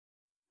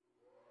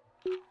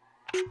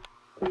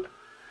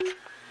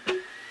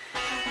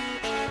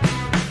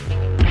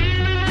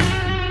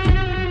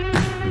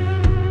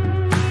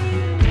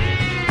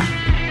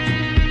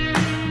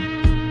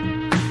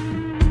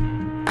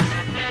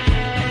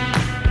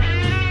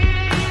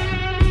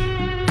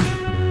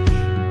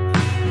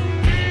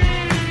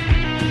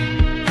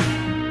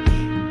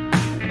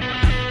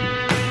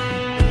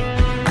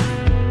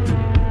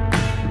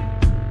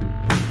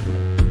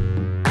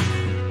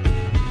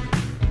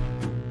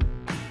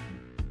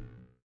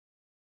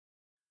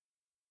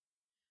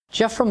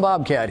Jeff from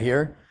Bobcat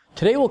here.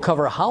 Today we'll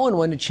cover how and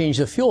when to change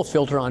the fuel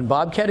filter on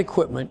Bobcat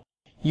equipment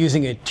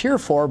using a Tier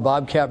 4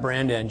 Bobcat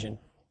brand engine.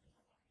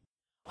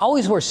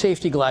 Always wear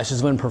safety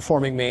glasses when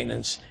performing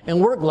maintenance,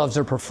 and work gloves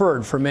are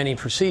preferred for many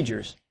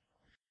procedures.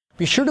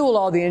 Be sure to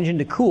allow the engine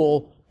to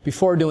cool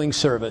before doing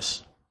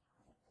service.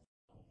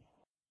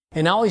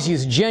 And always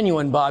use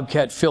genuine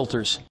Bobcat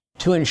filters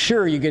to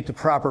ensure you get the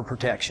proper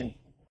protection.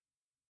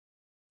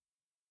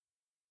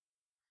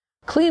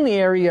 Clean the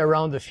area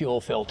around the fuel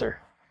filter.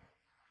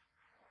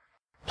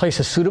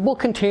 Place a suitable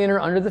container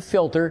under the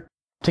filter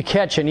to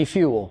catch any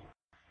fuel.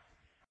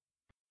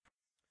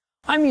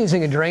 I'm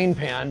using a drain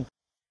pan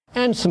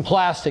and some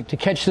plastic to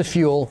catch the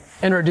fuel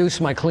and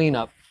reduce my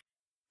cleanup.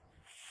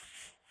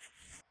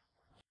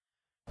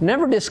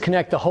 Never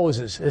disconnect the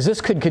hoses, as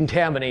this could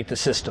contaminate the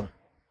system.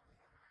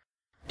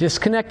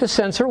 Disconnect the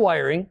sensor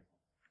wiring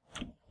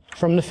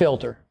from the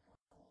filter.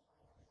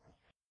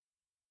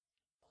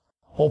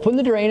 Open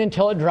the drain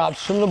until it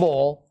drops from the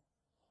bowl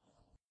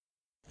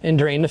and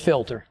drain the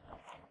filter.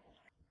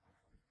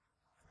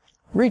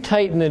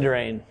 Retighten the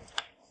drain.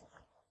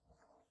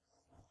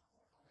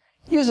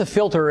 Use a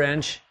filter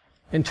wrench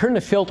and turn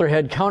the filter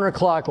head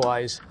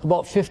counterclockwise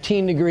about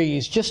 15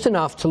 degrees, just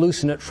enough to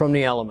loosen it from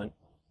the element.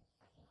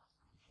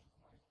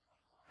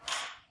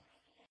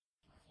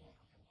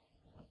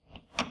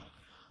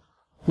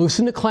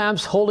 Loosen the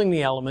clamps holding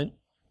the element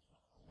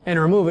and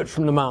remove it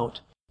from the mount.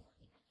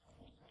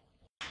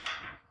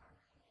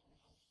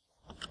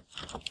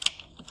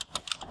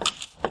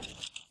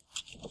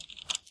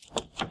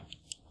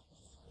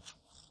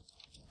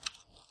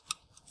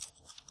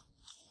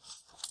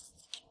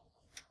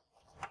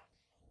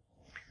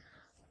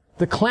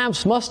 The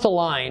clamps must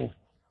align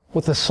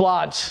with the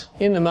slots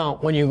in the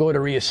mount when you go to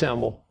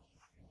reassemble.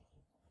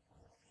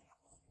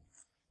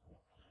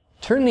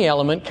 Turn the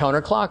element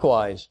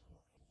counterclockwise.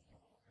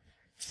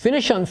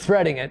 Finish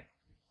unthreading it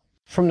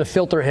from the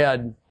filter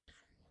head.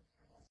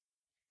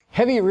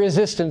 Heavy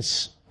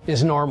resistance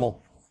is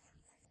normal.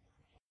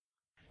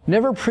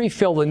 Never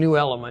pre-fill the new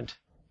element,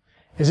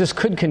 as this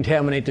could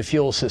contaminate the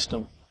fuel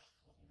system.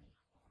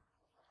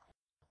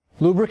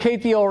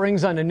 Lubricate the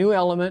O-rings on the new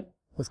element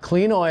with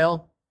clean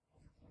oil.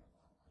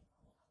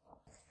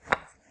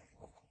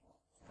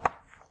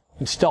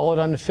 Install it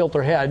on the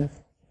filter head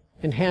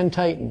and hand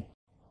tighten.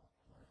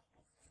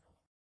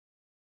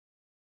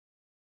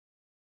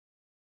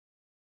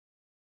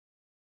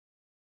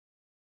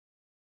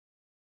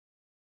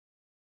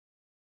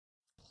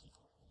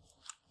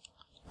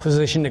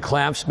 Position the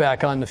clamps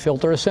back on the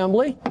filter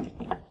assembly.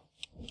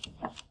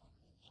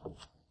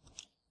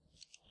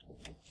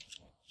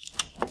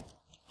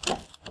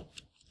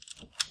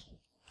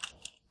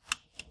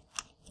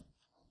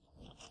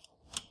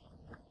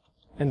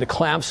 And the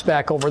clamps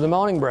back over the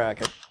mounting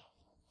bracket.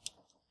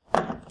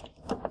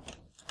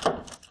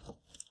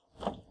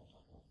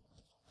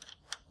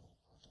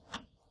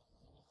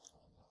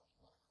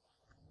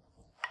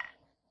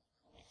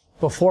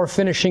 Before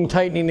finishing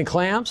tightening the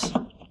clamps,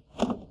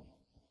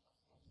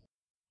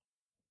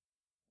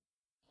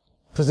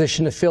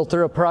 position the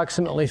filter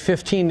approximately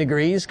 15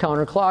 degrees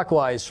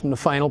counterclockwise from the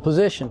final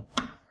position.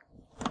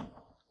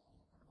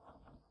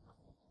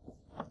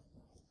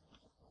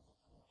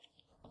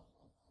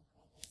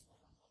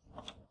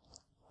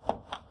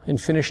 And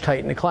finish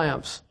tighten the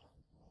clamps.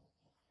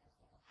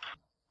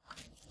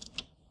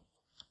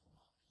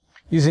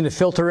 Using the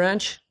filter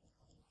wrench,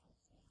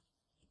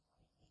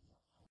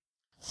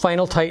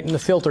 final tighten the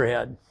filter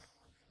head.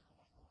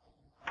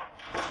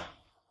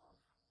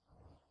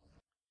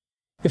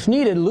 If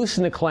needed,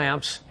 loosen the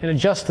clamps and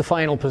adjust the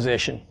final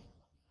position.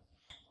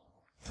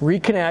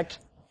 Reconnect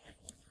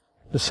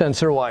the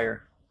sensor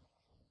wire.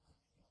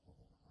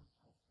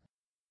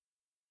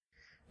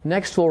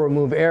 Next, we'll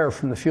remove air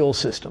from the fuel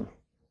system.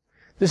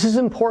 This is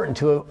important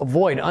to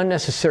avoid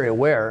unnecessary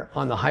wear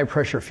on the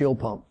high-pressure fuel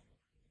pump.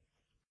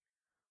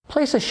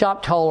 Place a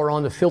shop towel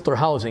around the filter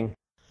housing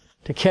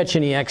to catch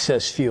any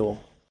excess fuel.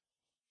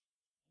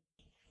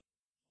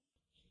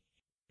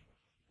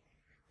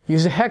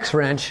 Use a hex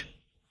wrench.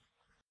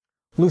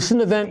 Loosen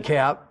the vent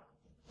cap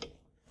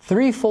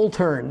 3 full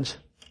turns.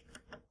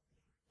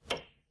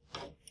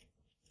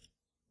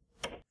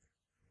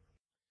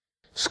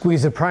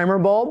 Squeeze the primer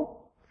bulb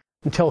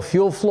until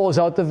fuel flows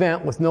out the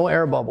vent with no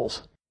air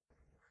bubbles.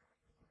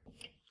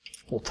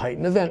 We'll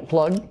tighten the vent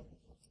plug.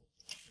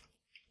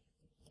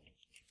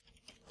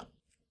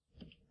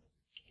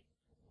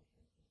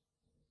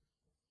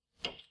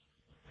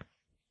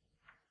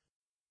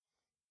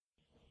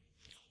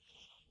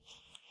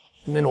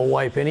 And then we'll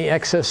wipe any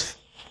excess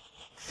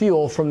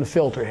fuel from the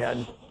filter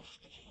head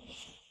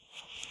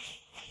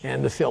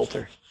and the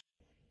filter.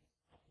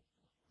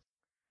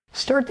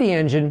 Start the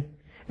engine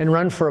and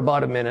run for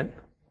about a minute.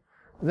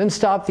 Then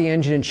stop the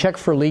engine and check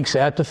for leaks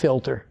at the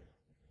filter.